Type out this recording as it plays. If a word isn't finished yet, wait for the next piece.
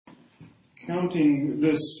counting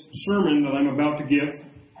this sermon that I'm about to give,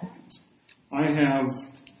 I have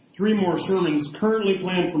 3 more sermons currently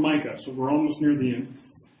planned for Micah, so we're almost near the end.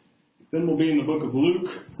 Then we'll be in the book of Luke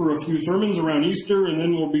for a few sermons around Easter, and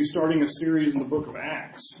then we'll be starting a series in the book of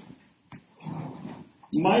Acts.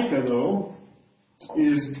 Micah, though,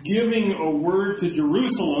 is giving a word to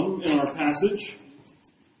Jerusalem in our passage.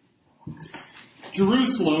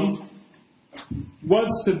 Jerusalem was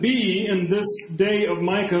to be, in this day of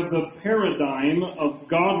Micah, the paradigm of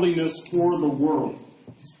godliness for the world.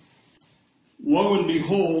 Lo and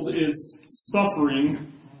behold, it's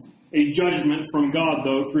suffering a judgment from God,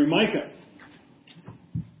 though, through Micah.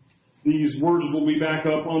 These words will be back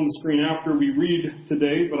up on the screen after we read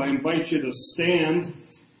today, but I invite you to stand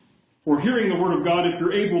for hearing the Word of God if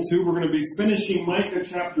you're able to. We're going to be finishing Micah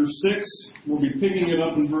chapter 6. We'll be picking it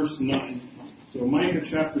up in verse 9. So Micah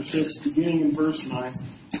chapter 6, beginning in verse 9.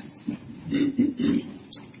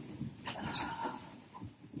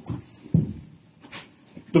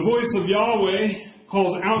 The voice of Yahweh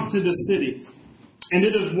calls out to the city, and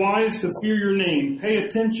it is wise to fear your name. Pay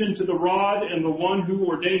attention to the rod and the one who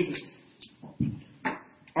ordained it.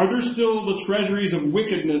 Are there still the treasuries of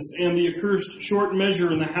wickedness and the accursed short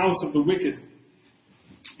measure in the house of the wicked?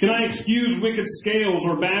 Can I excuse wicked scales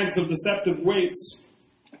or bags of deceptive weights?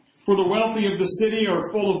 For the wealthy of the city are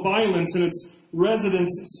full of violence, and its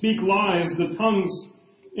residents speak lies. The tongues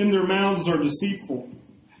in their mouths are deceitful.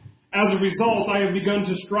 As a result, I have begun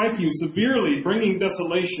to strike you severely, bringing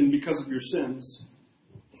desolation because of your sins.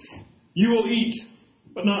 You will eat,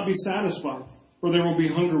 but not be satisfied, for there will be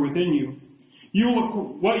hunger within you.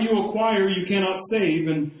 What you acquire you cannot save,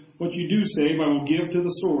 and what you do save I will give to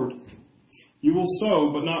the sword. You will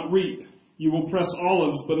sow, but not reap. You will press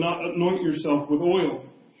olives, but not anoint yourself with oil.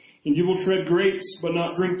 And you will tread grapes, but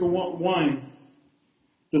not drink the wine.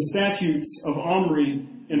 The statutes of Omri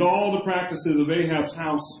and all the practices of Ahab's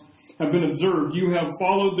house have been observed. You have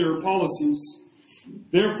followed their policies.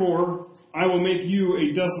 Therefore, I will make you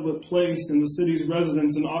a desolate place in the city's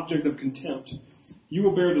residents, an object of contempt. You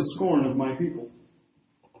will bear the scorn of my people.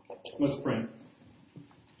 Let's pray.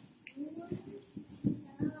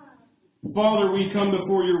 Father, we come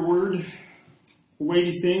before your word, a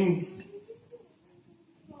weighty thing.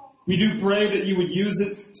 We do pray that you would use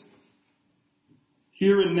it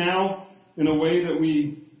here and now in a way that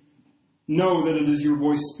we know that it is your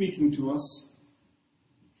voice speaking to us.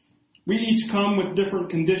 We each come with different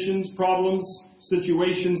conditions, problems,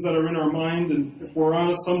 situations that are in our mind, and if we're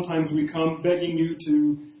honest, sometimes we come begging you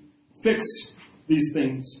to fix these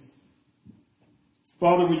things.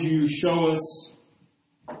 Father, would you show us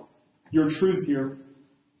your truth here,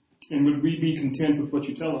 and would we be content with what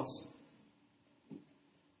you tell us?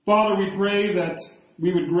 Father, we pray that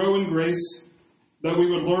we would grow in grace, that we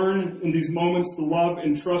would learn in these moments to love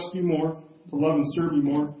and trust you more, to love and serve you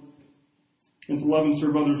more, and to love and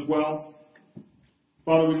serve others well.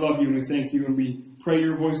 Father, we love you and we thank you, and we pray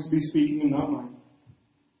your voice to be speaking and not mine.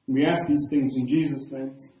 And we ask these things in Jesus'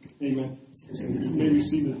 name. Amen. You may be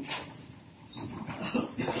seated.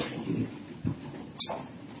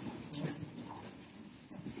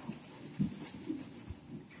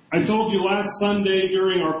 I told you last Sunday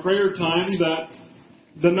during our prayer time that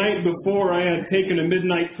the night before I had taken a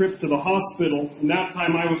midnight trip to the hospital, and that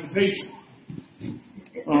time I was the patient.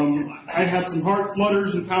 I had some heart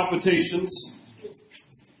flutters and palpitations,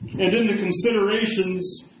 and in the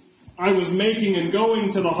considerations I was making in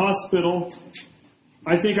going to the hospital,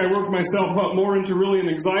 I think I worked myself up more into really an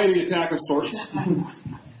anxiety attack of sorts.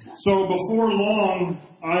 So before long,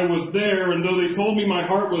 I was there, and though they told me my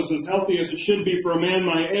heart was as healthy as it should be for a man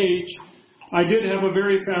my age, I did have a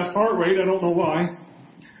very fast heart rate. I don't know why.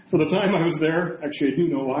 For the time I was there, actually I do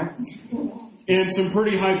know why, and some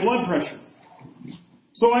pretty high blood pressure.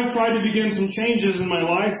 So I tried to begin some changes in my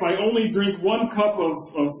life. I only drink 1 cup of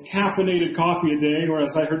caffeinated coffee a day, or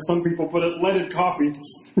as I heard some people put it, leaded coffee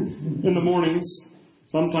in the mornings.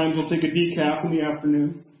 Sometimes I'll take a decaf in the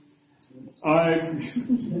afternoon. I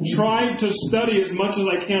tried to study as much as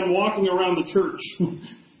I can walking around the church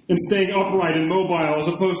and staying upright and mobile as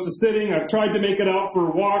opposed to sitting. I've tried to make it out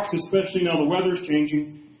for walks, especially now the weather's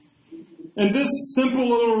changing. And this simple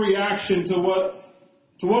little reaction to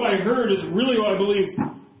what I heard is really, I believe,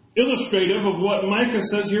 illustrative of what Micah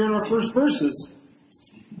says here in our first verses.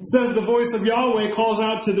 It says, the voice of Yahweh calls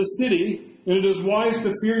out to the city, and it is wise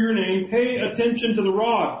to fear your name. Pay attention to the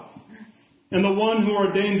rod and the one who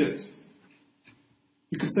ordained it.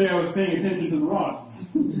 You could say I was paying attention to the rod.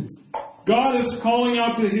 God is calling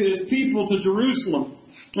out to his people, to Jerusalem,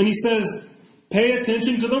 and he says, pay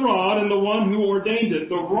attention to the rod and the one who ordained it.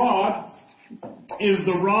 The rod is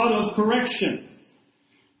the rod of correction.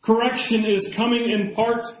 Correction is coming in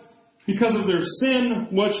part because of their sin,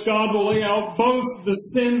 which God will lay out both the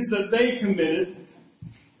sins that they committed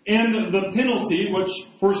and the penalty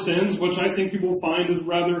for sins, which I think you will find is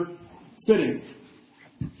rather fitting.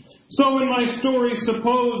 So in my story,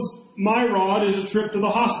 suppose my rod is a trip to the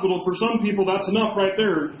hospital. For some people, that's enough right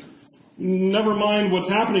there. Never mind what's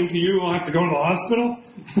happening to you, I'll have to go to the hospital.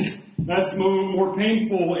 That's more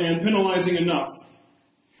painful and penalizing enough.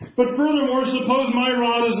 But furthermore, suppose my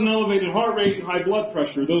rod is an elevated heart rate and high blood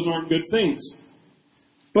pressure. Those aren't good things.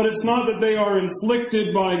 But it's not that they are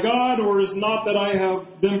inflicted by God, or it's not that I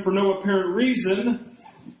have them for no apparent reason.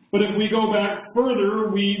 But if we go back further,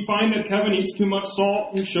 we find that Kevin eats too much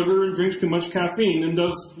salt and sugar and drinks too much caffeine and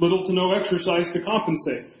does little to no exercise to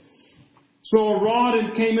compensate. So a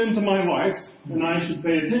rod came into my life, and I should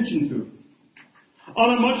pay attention to it.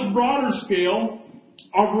 On a much broader scale,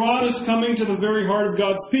 a rod is coming to the very heart of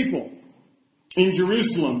God's people in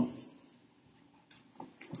Jerusalem.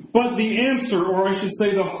 But the answer, or I should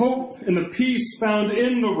say the hope and the peace found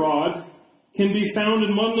in the rod, can be found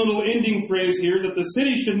in one little ending phrase here, that the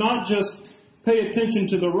city should not just pay attention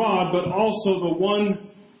to the rod, but also the one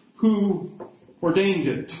who ordained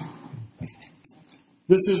it.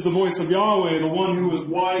 This is the voice of Yahweh, the one who is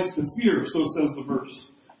wise to fear, so says the verse.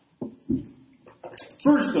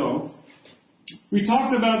 First, though, we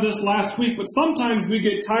talked about this last week, but sometimes we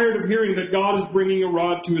get tired of hearing that God is bringing a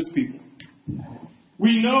rod to His people.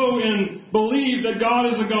 We know and believe that God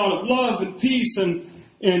is a God of love and peace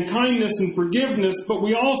and kindness and forgiveness, but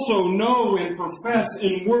we also know and profess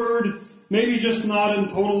in word, maybe just not in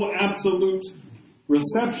total absolute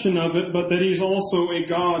reception of it, but that He's also a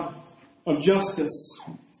God of justice.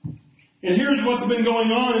 And here's what's been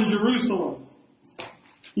going on in Jerusalem.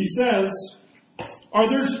 He says, "Are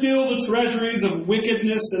there still the treasuries of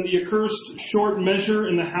wickedness and the accursed short measure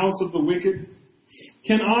in the house of the wicked?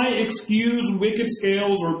 Can I excuse wicked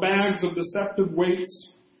scales or bags of deceptive weights?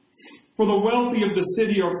 For the wealthy of the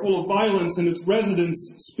city are full of violence, and its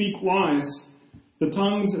residents speak lies. The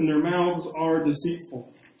tongues in their mouths are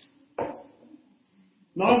deceitful."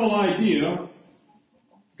 Novel idea.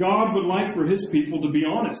 God would like for His people to be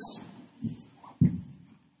honest.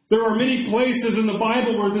 There are many places in the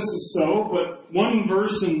Bible where this is so, but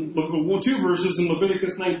two verses in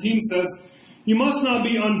Leviticus 19 says, "You must not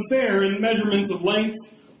be unfair in measurements of length,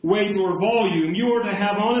 weight, or volume. You are to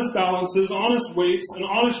have honest balances, honest weights, an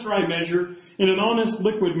honest dry measure, and an honest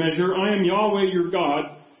liquid measure. I am Yahweh your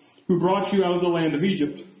God, who brought you out of the land of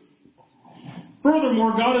Egypt."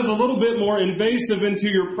 Furthermore, God is a little bit more invasive into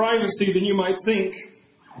your privacy than you might think.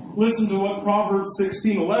 Listen to what Proverbs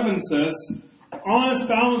 16:11 says. "Honest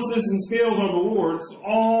balances and scales are the Lord's.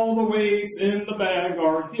 All the weights in the bag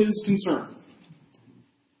are His concern."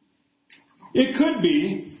 It could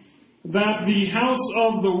be that the house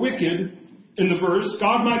of the wicked in the verse,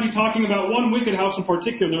 God might be talking about one wicked house in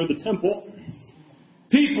particular, the temple.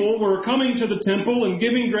 People were coming to the temple and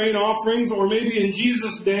giving grain offerings, or maybe in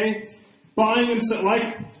Jesus' day, buying and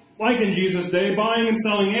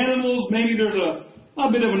selling animals. Maybe there's a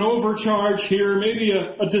bit of an overcharge here, maybe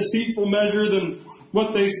a deceitful measure than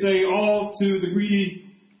what they say, all to the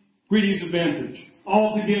greedy's advantage,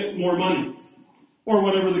 all to get more money, or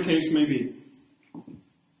whatever the case may be.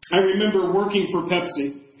 I remember working for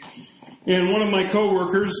Pepsi, and one of my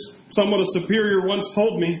coworkers, somewhat a superior, once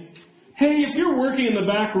told me, "Hey, if you're working in the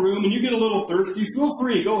back room and you get a little thirsty, feel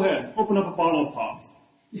free, go ahead, open up a bottle of pop.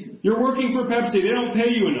 You're working for Pepsi, they don't pay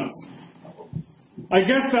you enough." I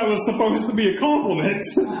guess that was supposed to be a compliment.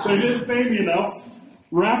 They didn't pay me enough.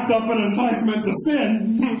 Wrapped up in enticement to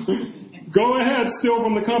sin. Go ahead, steal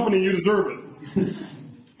from the company, you deserve it.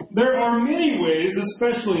 There are many ways,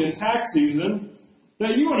 especially in tax season,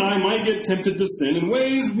 that you and I might get tempted to sin in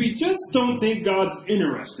ways we just don't think God's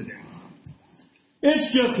interested in.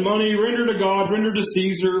 It's just money, render to God, render to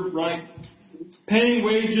Caesar, right? Paying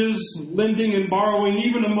wages, lending and borrowing,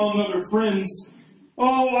 even among other friends.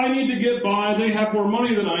 Oh, I need to get by. They have more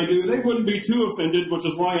money than I do. They wouldn't be too offended, which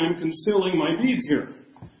is why I'm concealing my deeds here.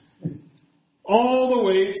 All the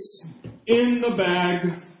weights in the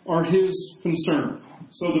bag are His concern,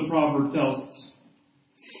 so the proverb tells us.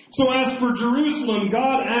 So as for Jerusalem,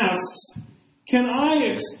 God asks, "Can I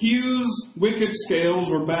excuse wicked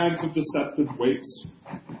scales or bags of deceptive weights?"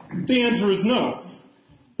 The answer is no.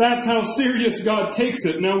 That's how serious God takes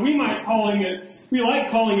it. Now, we like calling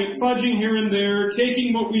it fudging here and there,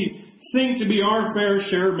 taking what we think to be our fair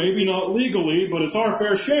share, maybe not legally, but it's our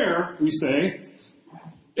fair share, we say.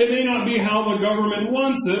 It may not be how the government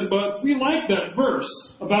wants it, but we like that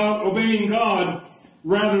verse about obeying God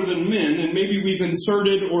rather than men, and maybe we've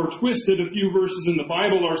inserted or twisted a few verses in the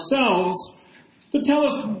Bible ourselves to tell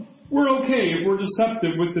us we're okay if we're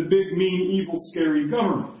deceptive with the big, mean, evil, scary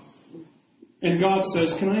government. And God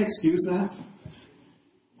says, can I excuse that?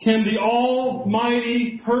 Can the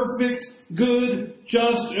almighty, perfect, good,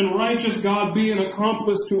 just, and righteous God be an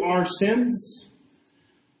accomplice to our sins?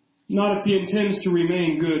 Not if He intends to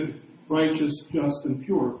remain good, righteous, just, and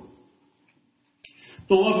pure.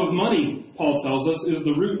 The love of money, Paul tells us, is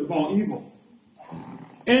the root of all evil.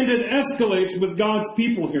 And it escalates with God's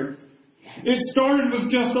people here. It started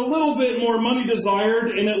with just a little bit more money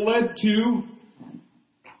desired, and it led to,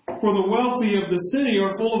 for the wealthy of the city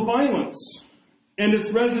are full of violence, and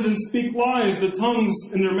its residents speak lies, the tongues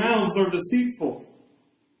in their mouths are deceitful.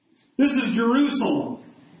 This is Jerusalem,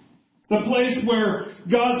 the place where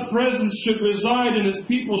God's presence should reside and His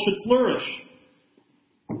people should flourish.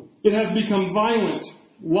 It has become violent,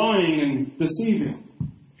 lying, and deceiving.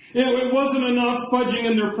 It wasn't enough fudging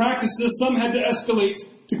in their practices. Some had to escalate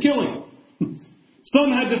to killing.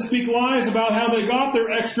 Some had to speak lies about how they got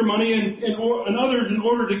their extra money, and others, in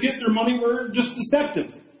order to get their money, were just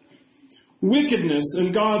deceptive. Wickedness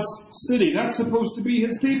in God's city. That's supposed to be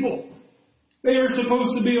His people. They are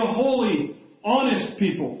supposed to be a holy, honest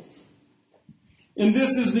people. And this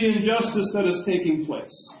is the injustice that is taking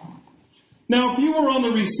place. Now, if you were on the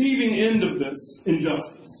receiving end of this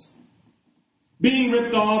injustice, being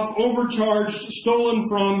ripped off, overcharged, stolen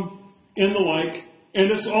from, and the like,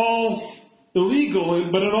 and it's all illegal,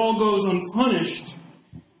 but it all goes unpunished,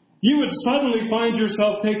 you would suddenly find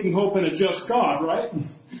yourself taking hope in a just God, right?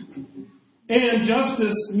 And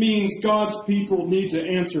justice means God's people need to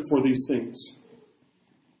answer for these things.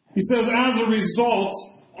 He says, as a result,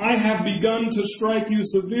 I have begun to strike you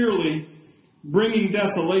severely, bringing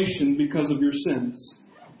desolation because of your sins.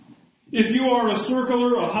 If you are a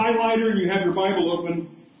circler, a highlighter, and you have your Bible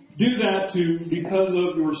open, do that too because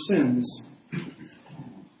of your sins.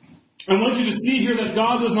 I want you to see here that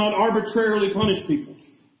God does not arbitrarily punish people.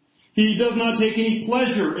 He does not take any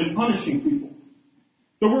pleasure in punishing people.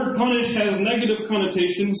 The word punish has negative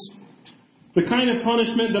connotations. The kind of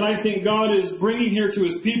punishment that I think God is bringing here to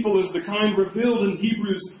His people is the kind revealed in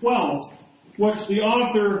Hebrews 12, which the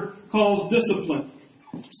author calls discipline.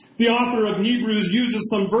 The author of Hebrews uses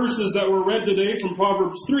some verses that were read today from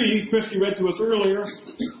Proverbs 3. Christy read to us earlier.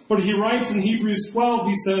 But he writes in Hebrews 12,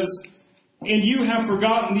 he says, and you have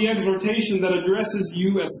forgotten the exhortation that addresses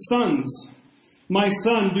you as sons. My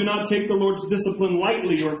son, do not take the Lord's discipline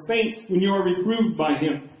lightly or faint when you are reproved by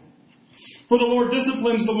Him. For the Lord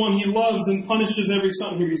disciplines the one He loves and punishes every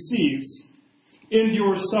son He receives.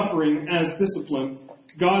 Endure suffering as discipline.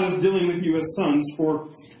 God is dealing with you as sons. For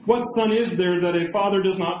what son is there that a father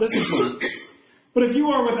does not discipline? But if you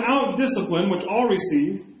are without discipline, which all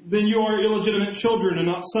receive, then you are illegitimate children and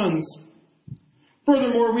not sons.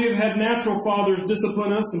 Furthermore, we have had natural fathers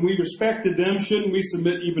discipline us, and we respected them. Shouldn't we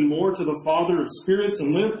submit even more to the Father of spirits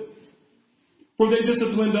and live? For they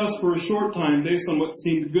disciplined us for a short time based on what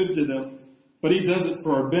seemed good to them. But He does it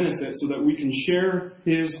for our benefit so that we can share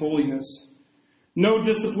His holiness. No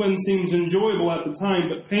discipline seems enjoyable at the time,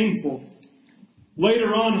 but painful.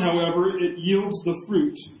 Later on, however, it yields the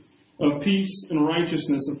fruit of peace and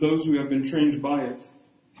righteousness of those who have been trained by it.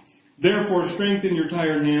 Therefore, strengthen your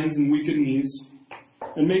tired hands and weakened knees,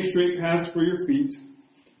 and make straight paths for your feet,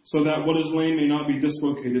 so that what is lame may not be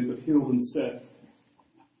dislocated, but healed instead.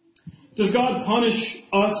 Does God punish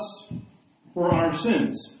us for our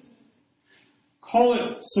sins? Call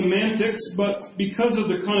it semantics, but because of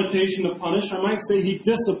the connotation of punish, I might say He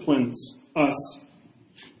disciplines us.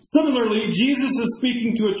 Similarly, Jesus is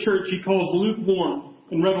speaking to a church He calls lukewarm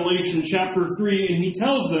in Revelation chapter 3, and He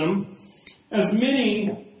tells them, as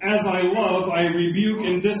many as I love, I rebuke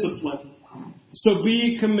and discipline. So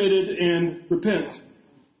be committed and repent.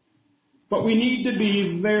 But we need to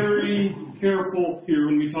be very careful here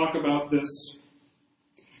when we talk about this.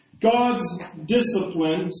 God's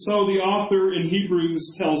discipline, so the author in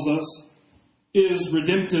Hebrews tells us, is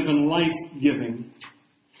redemptive and life-giving.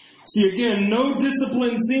 See, again, no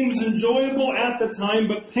discipline seems enjoyable at the time,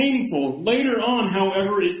 but painful. Later on,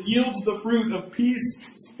 however, it yields the fruit of peace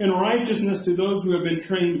and righteousness to those who have been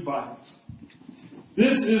trained by it.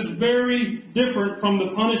 This is very different from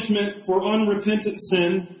the punishment for unrepentant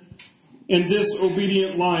sin and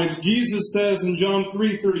disobedient lives. Jesus says in John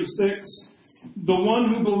 3:36, the one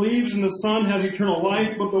who believes in the Son has eternal life,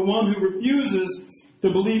 but the one who refuses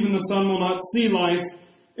to believe in the Son will not see life.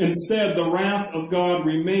 Instead, the wrath of God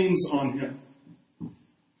remains on him.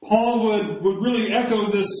 Paul would really echo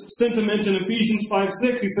this sentiment in Ephesians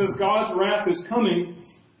 5:6. He says God's wrath is coming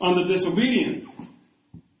on the disobedient.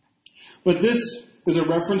 But this is a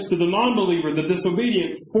reference to the non-believer, the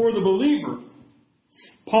disobedient. For the believer,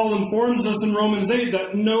 Paul informs us in Romans 8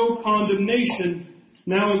 that no condemnation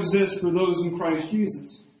now exists for those in Christ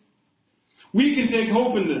Jesus. We can take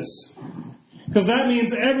hope in this, because that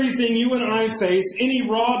means everything you and I face, any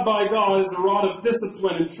rod by God, is a rod of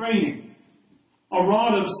discipline and training. A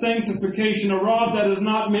rod of sanctification, a rod that is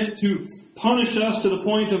not meant to punish us to the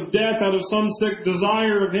point of death out of some sick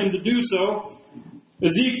desire of Him to do so.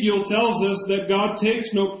 Ezekiel tells us that God takes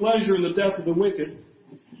no pleasure in the death of the wicked.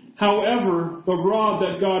 However, the rod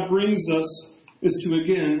that God brings us is to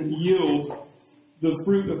again yield the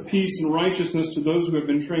fruit of peace and righteousness to those who have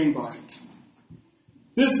been trained by it.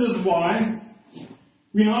 This is why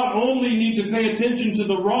we not only need to pay attention to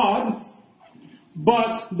the rod,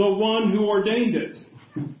 but the one who ordained it.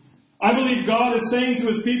 I believe God is saying to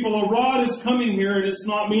His people, a rod is coming here and it's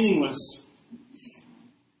not meaningless.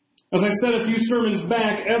 As I said a few sermons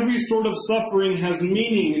back, every sort of suffering has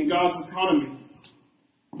meaning in God's economy.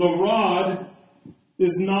 The rod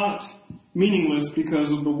is not meaningless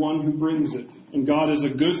because of the one who brings it. And God is a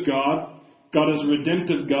good God. God is a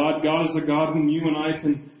redemptive God. God is a God whom you and I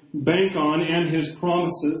can bank on and His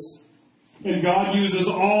promises. And God uses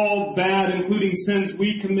all bad, including sins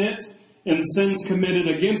we commit and sins committed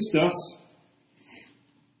against us,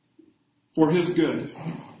 for His good.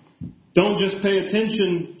 Don't just pay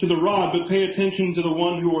attention to the rod, but pay attention to the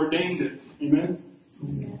one who ordained it. Amen?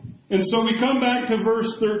 And so we come back to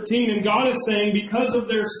verse 13, and God is saying, because of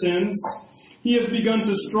their sins, He has begun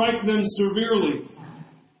to strike them severely.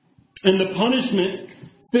 And the punishment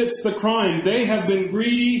fits the crime. They have been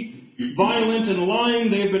greedy, violent, and lying.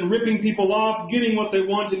 They have been ripping people off, getting what they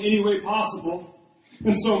want in any way possible.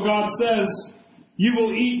 And so God says, you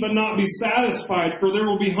will eat but not be satisfied, for there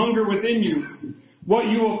will be hunger within you. What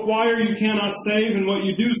you acquire you cannot save, and what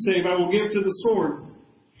you do save I will give to the sword.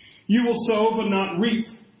 You will sow but not reap.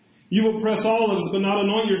 You will press olives but not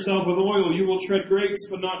anoint yourself with oil. You will tread grapes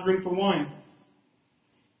but not drink the wine.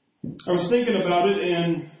 I was thinking about it,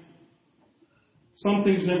 and some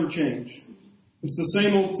things never change. It's the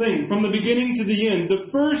same old thing. From the beginning to the end, the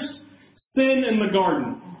first sin in the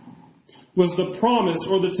garden was the promise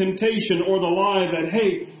or the temptation or the lie that,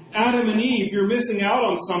 hey, Adam and Eve, you're missing out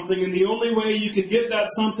on something, and the only way you could get that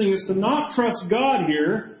something is to not trust God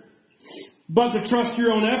here, but to trust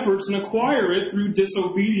your own efforts and acquire it through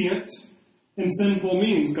disobedient and sinful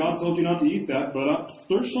means. God told you not to eat that, but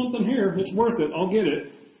there's something here. It's worth it. I'll get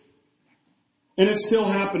it. And it's still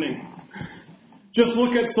happening. Just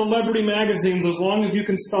look at celebrity magazines as long as you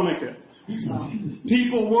can stomach it.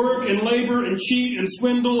 People work and labor and cheat and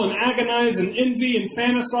swindle and agonize and envy and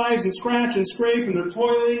fantasize and scratch and scrape, and they're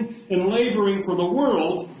toiling and laboring for the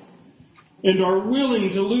world and are willing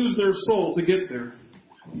to lose their soul to get there.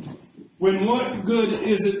 When what good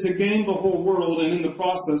is it to gain the whole world and in the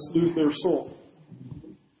process lose their soul?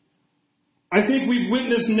 I think we've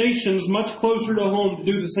witnessed nations much closer to home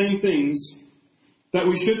to do the same things, that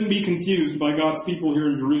we shouldn't be confused by God's people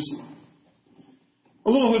here in Jerusalem. A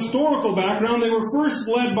little historical background. They were first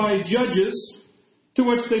led by judges, to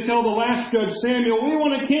which they tell the last judge, Samuel, we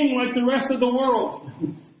want a king like the rest of the world.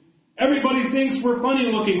 Everybody thinks we're funny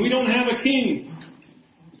looking. We don't have a king.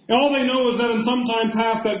 And all they know is that in some time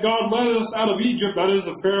past that God led us out of Egypt. That is,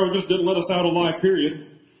 the Pharaoh just didn't let us out alive,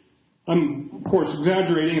 period. I'm, of course,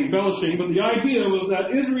 exaggerating and embellishing, but the idea was that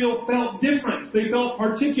Israel felt different. They felt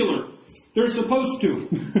particular. They're supposed to.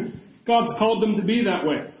 God's called them to be that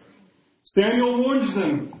way. Samuel warns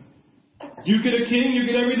them. You get a king, you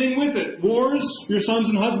get everything with it. Wars, your sons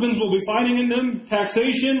and husbands will be fighting in them.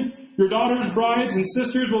 Taxation, your daughters, brides, and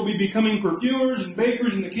sisters will be becoming perfumers and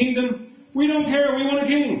bakers in the kingdom. We don't care, we want a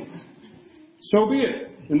king. So be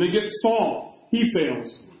it. And they get Saul. He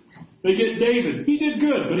fails. They get David. He did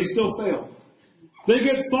good, but he still failed. They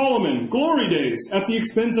get Solomon, glory days, at the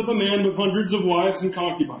expense of a man with hundreds of wives and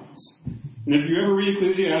concubines. And if you ever read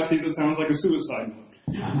Ecclesiastes, it sounds like a suicide note.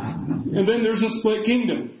 And then there's a split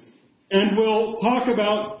kingdom. And we'll talk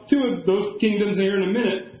about two of those kingdoms here in a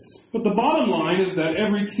minute. But the bottom line is that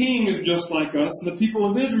every king is just like us. The people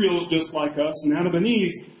of Israel is just like us. And Adam and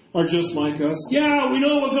Eve are just like us. Yeah, we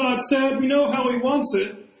know what God said. We know how He wants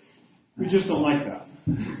it. We just don't like that.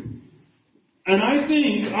 And I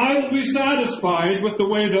think I will be satisfied with the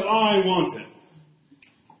way that I want it.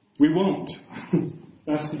 We won't.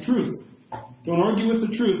 That's the truth. Don't argue with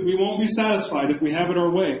the truth. We won't be satisfied if we have it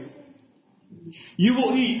our way. You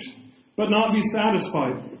will eat, but not be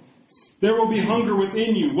satisfied. There will be hunger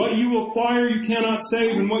within you. What you acquire you cannot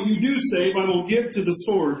save, and what you do save I will give to the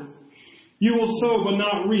sword. You will sow, but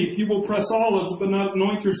not reap. You will press olives, but not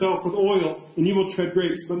anoint yourself with oil. And you will tread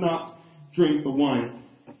grapes, but not drink the wine.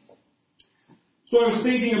 So I was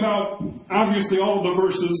thinking about, obviously, all the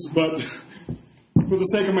verses, but for the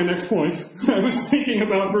sake of my next point, I was thinking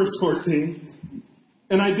about verse 14.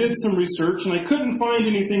 And I did some research, and I couldn't find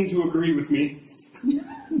anything to agree with me.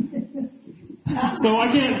 So I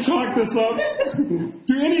can't chalk this up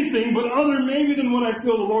to anything but other maybe than what I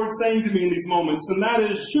feel the Lord saying to me in these moments. And that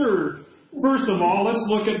is, sure, first of all, let's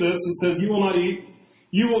look at this. It says, you will not eat.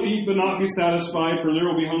 You will eat but not be satisfied, for there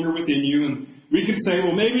will be hunger within you. And we could say,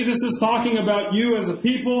 well, maybe this is talking about you as a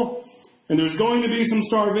people, and there's going to be some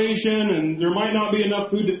starvation, and there might not be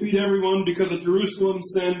enough food to feed everyone because of Jerusalem's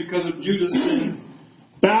sin, because of Judah's sin.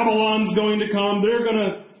 Babylon's going to come. There's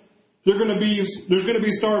going to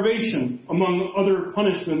be starvation among other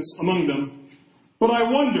punishments among them. But I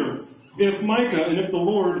wonder if Micah and if the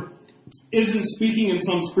Lord isn't speaking in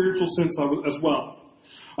some spiritual sense as well.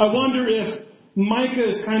 I wonder if Micah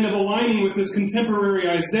is kind of aligning with his contemporary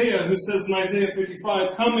Isaiah, who says in Isaiah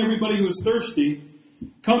 55, "Come, everybody who is thirsty,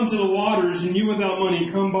 come to the waters, and you without money,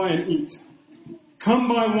 come buy and eat. Come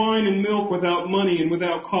buy wine and milk without money and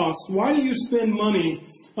without cost. Why do you spend money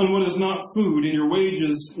on what is not food, and your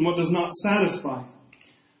wages on what does not satisfy?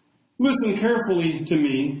 Listen carefully to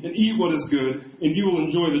me and eat what is good, and you will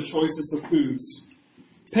enjoy the choicest of foods.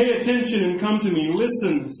 Pay attention and come to me.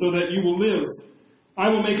 Listen so that you will live. I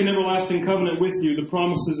will make an everlasting covenant with you. The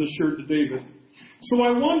promise is assured to David." So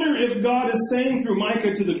I wonder if God is saying through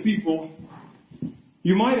Micah to the people,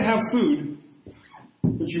 you might have food,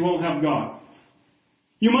 but you won't have God.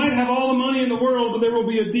 You might have all the money in the world, but there will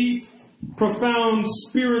be a deep, profound,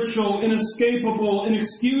 spiritual, inescapable,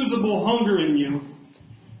 inexcusable hunger in you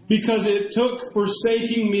because it took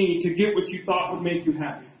forsaking me to get what you thought would make you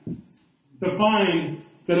happy, to find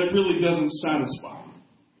that it really doesn't satisfy.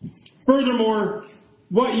 Furthermore,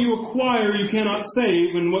 what you acquire you cannot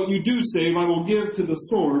save, and what you do save I will give to the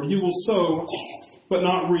sword. You will sow, but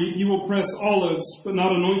not reap. You will press olives, but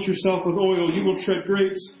not anoint yourself with oil. You will tread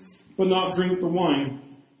grapes, but not drink the wine.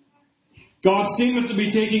 God seems to be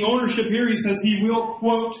taking ownership here. He says he will,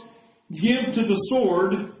 quote, give to the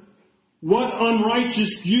sword what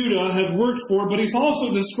unrighteous Judah has worked for, but he's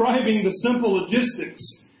also describing the simple logistics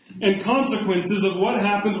and consequences of what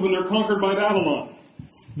happens when they're conquered by Babylon.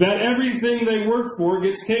 That everything they work for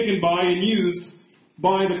gets taken by and used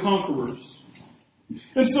by the conquerors.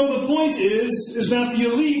 And so the point is that the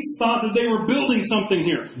elites thought that they were building something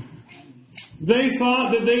here. They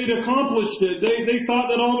thought that they'd accomplished it. They thought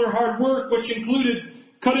that all their hard work, which included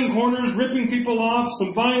cutting corners, ripping people off,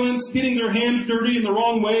 some violence, getting their hands dirty in the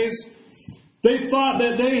wrong ways, they thought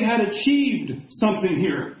that they had achieved something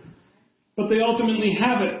here. But they ultimately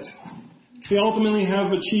haven't. They ultimately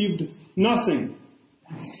have achieved nothing.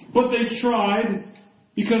 But they tried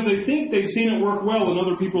because they think they've seen it work well in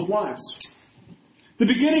other people's lives. The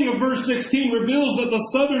beginning of verse 16 reveals that the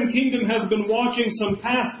southern kingdom has been watching some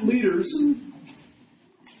past leaders,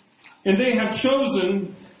 and they have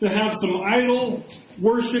chosen to have some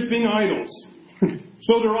idol-worshipping idols.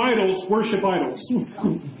 So their idols worship idols.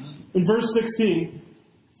 In verse 16,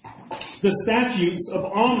 the statutes of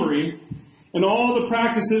Omri and all the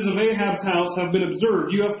practices of Ahab's house have been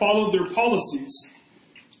observed. You have followed their policies.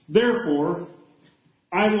 Therefore,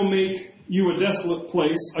 I will make you a desolate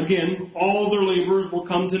place. Again, all their laborers will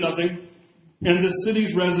come to nothing, and the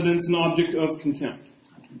city's residents an object of contempt.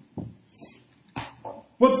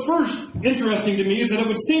 What's first interesting to me is that it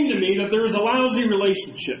would seem to me that there is a lousy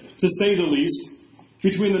relationship, to say the least,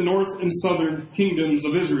 between the north and southern kingdoms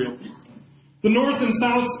of Israel. The north and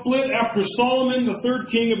south split after Solomon, the third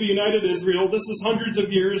king of the united Israel. This is hundreds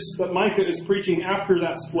of years that Micah is preaching after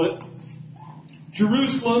that split.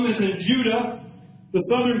 Jerusalem is in Judah, the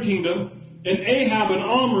southern kingdom, and Ahab and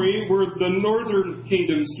Omri were the northern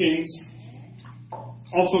kingdom's kings,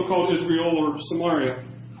 also called Israel or Samaria.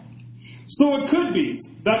 So it could be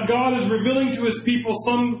that God is revealing to his people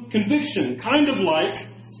some conviction, kind of like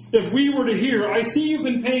if we were to hear, I see you've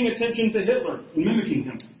been paying attention to Hitler and mimicking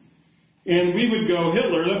him. And we would go,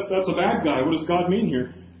 Hitler, that's a bad guy. What does God mean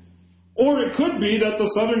here? Or it could be that the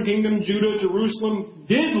southern kingdom, Judah, Jerusalem,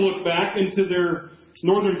 did look back into their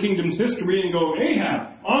northern kingdom's history and go,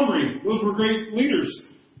 Ahab, Omri, those were great leaders.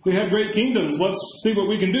 They had great kingdoms. Let's see what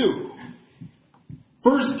we can do.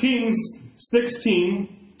 1 Kings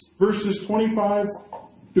 16, verses 25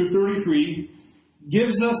 through 33,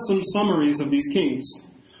 gives us some summaries of these kings.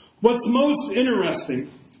 What's most interesting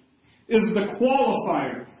is the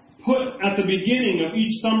qualifier put at the beginning of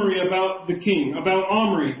each summary about the king, about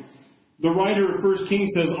Omri. The writer of 1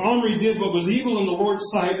 Kings says, Omri did what was evil in the Lord's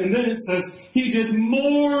sight, and then it says, he did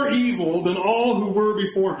more evil than all who were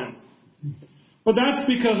before him. But that's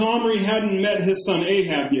because Omri hadn't met his son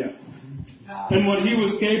Ahab yet, and what he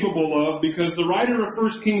was capable of, because the writer of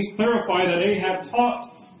 1 Kings clarified that Ahab taught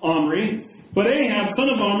Omri. But Ahab, son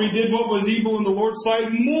of Omri, did what was evil in the Lord's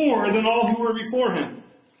sight more than all who were before him.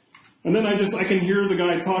 And then I can hear the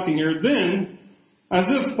guy talking here. Then, as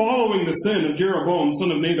if following the sin of Jeroboam,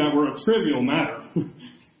 son of Nebat, were a trivial matter,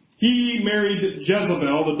 he married Jezebel,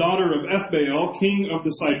 the daughter of Ethbaal, king of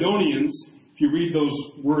the Sidonians. If you read those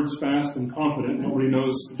words fast and confident, nobody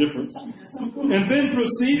knows the difference. And then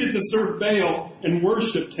proceeded to serve Baal and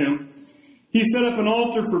worshipped him. He set up an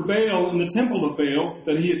altar for Baal in the temple of Baal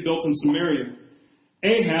that he had built in Samaria.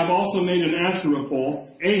 Ahab also made an Asherah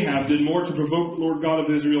pole. Ahab did more to provoke the Lord God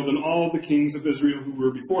of Israel than all the kings of Israel who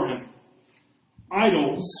were before him.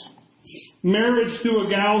 Idols. Marriage to a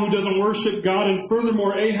gal who doesn't worship God, and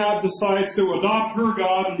furthermore, Ahab decides to adopt her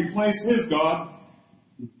God and replace his God.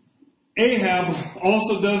 Ahab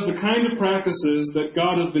also does the kind of practices that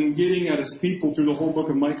God has been getting at his people through the whole book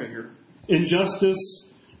of Micah here. Injustice,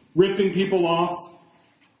 ripping people off.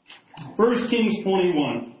 1 Kings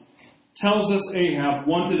 21 tells us Ahab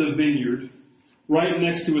wanted a vineyard right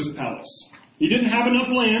next to his palace. He didn't have enough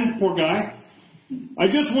land, poor guy. I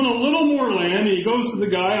just want a little more land. And he goes to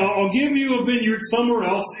the guy, I'll give you a vineyard somewhere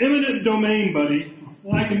else, eminent domain, buddy.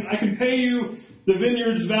 I can pay you the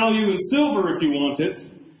vineyard's value in silver if you want it.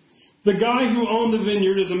 The guy who owned the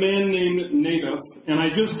vineyard is a man named Naboth, and I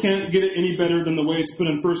just can't get it any better than the way it's put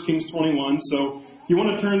in 1 Kings 21. So if you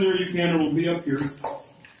want to turn there, you can, or it'll be up here.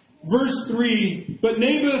 Verse 3, But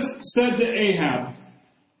Naboth said to Ahab,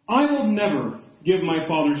 I will never give my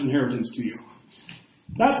father's inheritance to you.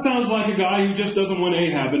 That sounds like a guy who just doesn't want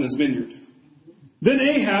Ahab in his vineyard. Then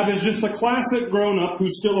Ahab is just a classic grown-up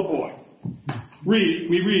who's still a boy.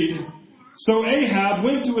 We read, So Ahab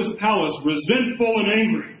went to his palace resentful and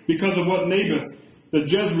angry because of what Naboth the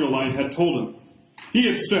Jezreelite had told him. He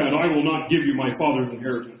had said, I will not give you my father's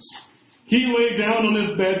inheritance. He lay down on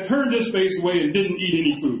his bed, turned his face away, and didn't eat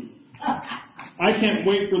any food. I can't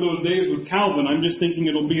wait for those days with Calvin. I'm just thinking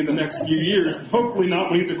it'll be in the next few years. Hopefully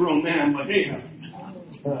not when he's a grown man like Ahab.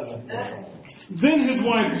 Then his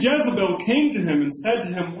wife Jezebel came to him and said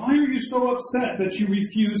to him, Why are you so upset that you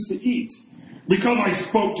refuse to eat? Because I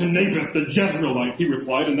spoke to Naboth the Jezreelite, he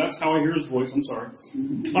replied, and that's how I hear his voice, I'm sorry.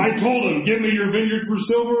 I told him, give me your vineyard for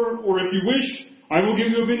silver, or if you wish, I will give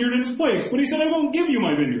you a vineyard in its place. But he said, I won't give you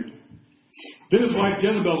my vineyard. Then his wife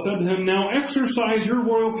Jezebel said to him, Now exercise your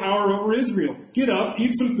royal power over Israel. Get up,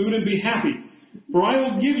 eat some food, and be happy. For I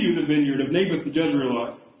will give you the vineyard of Naboth the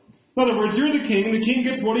Jezreelite. In other words, you're the king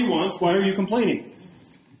gets what he wants, why are you complaining?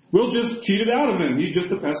 We'll just cheat it out of him, he's just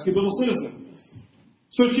a pesky little citizen.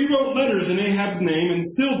 So she wrote letters in Ahab's name and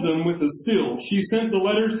sealed them with a seal. She sent the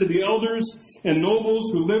letters to the elders and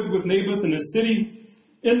nobles who lived with Naboth in his city.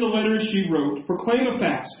 In the letters she wrote, Proclaim a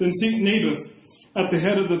fast and seat Naboth at the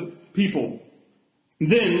head of the people.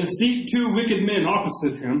 Then seat 2 wicked men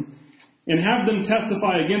opposite him and have them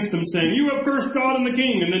testify against him, saying, You have cursed God and the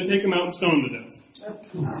king, and then take him out and stone to death.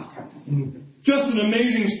 Just an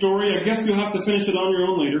amazing story. I guess you'll have to finish it on your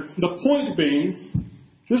own later. The point being,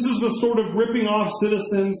 this is the sort of ripping off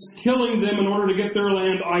citizens, killing them in order to get their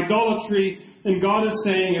land, idolatry, and God is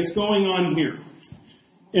saying it's going on here.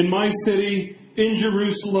 In my city, in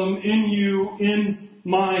Jerusalem, in you, in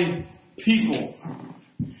my people.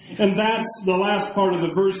 And that's the last part of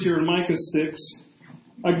the verse here in Micah 6.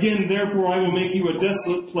 Again, therefore I will make you a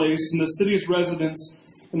desolate place, and the city's residents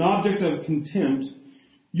an object of contempt.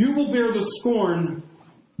 You will bear the scorn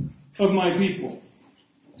of my people.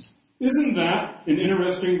 Isn't that an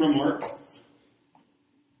interesting remark?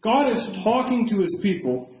 God is talking to his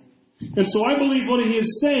people. And so I believe what he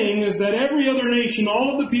is saying is that every other nation,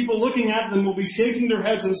 all of the people looking at them will be shaking their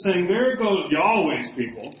heads and saying, There goes Yahweh's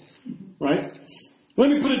people. Right? Let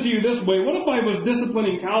me put it to you this way. What if I was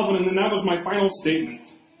disciplining Calvin and then that was my final statement?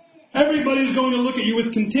 Everybody's going to look at you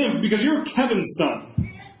with contempt because you're Kevin's son.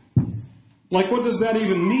 Like, what does that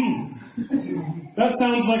even mean? That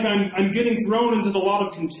sounds like I'm getting thrown into the lot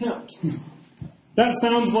of contempt. That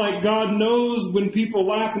sounds like God knows when people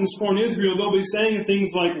laugh and scorn Israel, they'll be saying things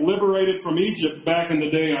like, liberated from Egypt back in the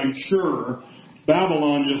day, I'm sure.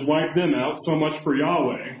 Babylon just wiped them out, so much for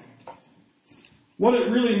Yahweh. What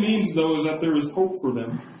it really means, though, is that there is hope for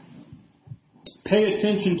them. Pay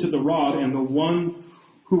attention to the rod and the one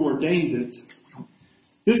who ordained it.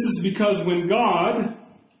 This is because when God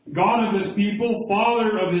of his people,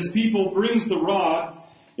 Father of his people, brings the rod,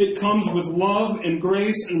 it comes with love and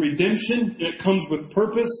grace and redemption, and it comes with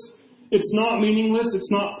purpose. It's not meaningless,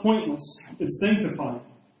 it's not pointless, it's sanctifying.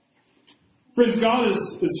 Friends, God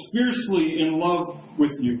is fiercely in love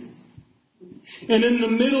with you. And in the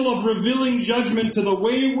middle of revealing judgment to the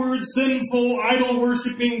wayward, sinful,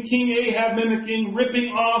 idol-worshipping, King Ahab mimicking, ripping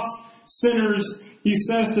off sinners, he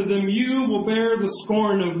says to them, you will bear the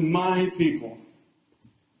scorn of my people.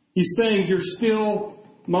 He's saying, you're still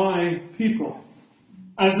my people.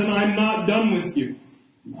 As in, I'm not done with you.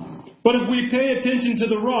 But if we pay attention to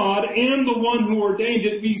the rod and the one who ordained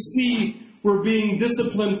it, we see we're being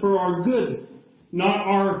disciplined for our good, not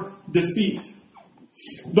our defeat.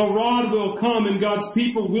 The rod will come and God's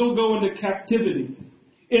people will go into captivity,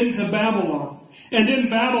 into Babylon. And in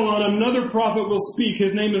Babylon, another prophet will speak.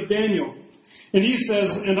 His name is Daniel. And he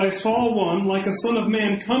says, and I saw one like a son of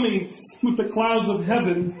man coming with the clouds of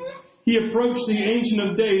heaven. He approached the Ancient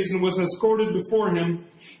of Days and was escorted before him.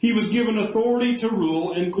 He was given authority to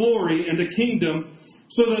rule and glory and a kingdom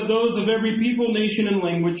so that those of every people, nation, and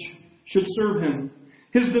language should serve him.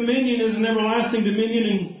 His dominion is an everlasting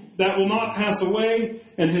dominion that will not pass away,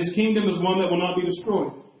 and his kingdom is one that will not be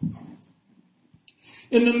destroyed.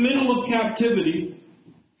 In the middle of captivity,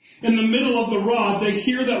 in the middle of the rod, they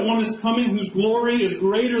hear that one is coming whose glory is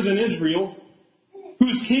greater than Israel,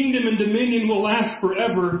 whose kingdom and dominion will last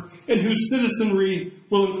forever, and whose citizenry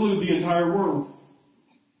will include the entire world.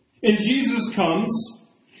 And Jesus comes,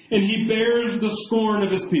 and he bears the scorn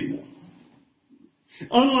of his people.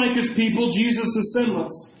 Unlike his people, Jesus is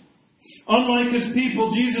sinless. Unlike his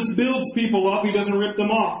people, Jesus builds people up. He doesn't rip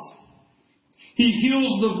them off. He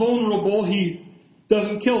heals the vulnerable. He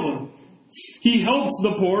doesn't kill them. He helps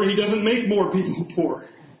the poor. He doesn't make more people poor.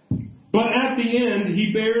 But at the end,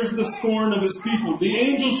 he bears the scorn of his people. The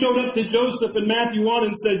angel showed up to Joseph in Matthew 1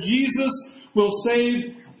 and said, Jesus will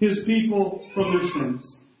save his people from their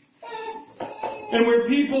sins. And where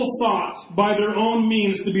people sought by their own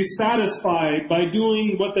means to be satisfied by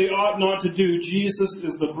doing what they ought not to do, Jesus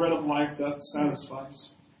is the bread of life that satisfies.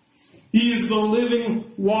 He is the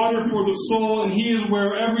living water for the soul, and he is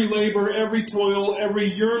where every labor, every toil,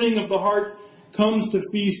 every yearning of the heart comes to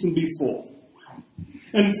feast and be full.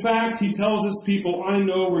 In fact, he tells his people, I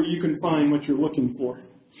know where you can find what you're looking for.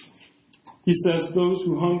 He says, those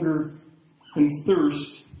who hunger and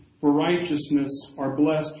thirst for righteousness are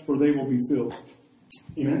blessed, for they will be filled.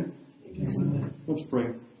 Amen? Amen. Let's pray.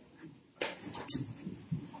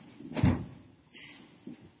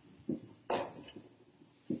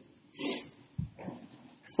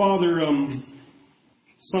 Father,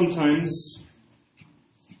 sometimes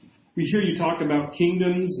we hear you talk about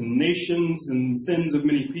kingdoms and nations and sins of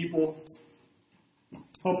many people.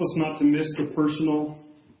 Help us not to miss the personal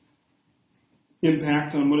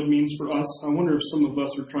impact on what it means for us. I wonder if some of us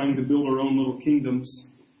are trying to build our own little kingdoms.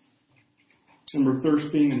 And we're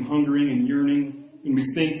thirsting and hungering and yearning. And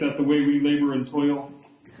we think that the way we labor and toil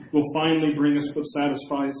will finally bring us what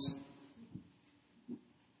satisfies.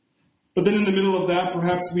 But then in the middle of that,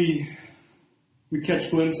 perhaps we catch a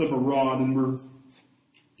glimpse of a rod and we're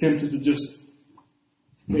tempted to just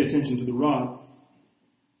pay attention to the rod.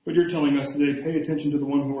 But you're telling us today, pay attention to the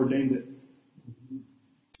one who ordained it.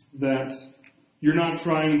 That you're not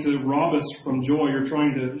trying to rob us from joy. You're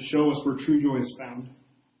trying to show us where true joy is found.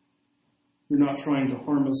 You're not trying to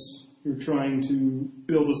harm us. You're trying to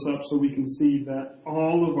build us up so we can see that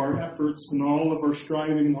all of our efforts and all of our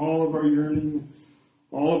striving and all of our yearning,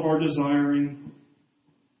 all of our desiring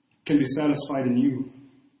can be satisfied in you.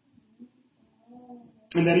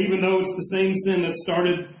 And that even though it's the same sin that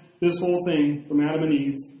started this whole thing from Adam and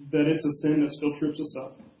Eve, that it's a sin that still trips us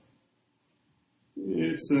up.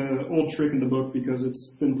 It's an old trick in the book because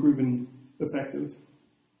it's been proven effective.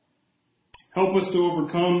 Help us to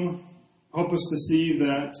overcome. Help us to see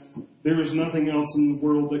that there is nothing else in the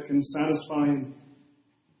world that can satisfy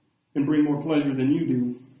and bring more pleasure than you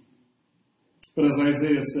do. But as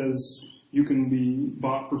Isaiah says, you can be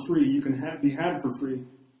bought for free. You can be had for free.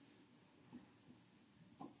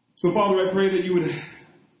 So, Father, I pray that you would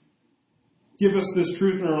give us this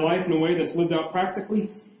truth in our life in a way that's lived out practically.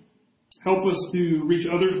 Help us to reach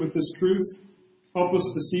others with this truth. Help us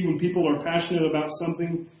to see when people are passionate about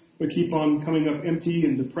something but keep on coming up empty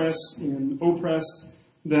and depressed and oppressed,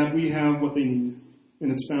 that we have what they need,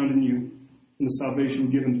 and it's found in you, in the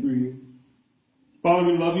salvation given through you. Father,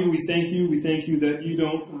 we love you. We thank you. We thank you that you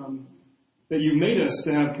don't, that you've made us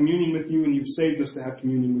to have communion with you, and you've saved us to have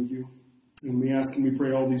communion with you. And we ask and we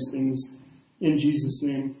pray all these things in Jesus'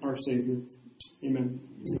 name, our Savior. Amen.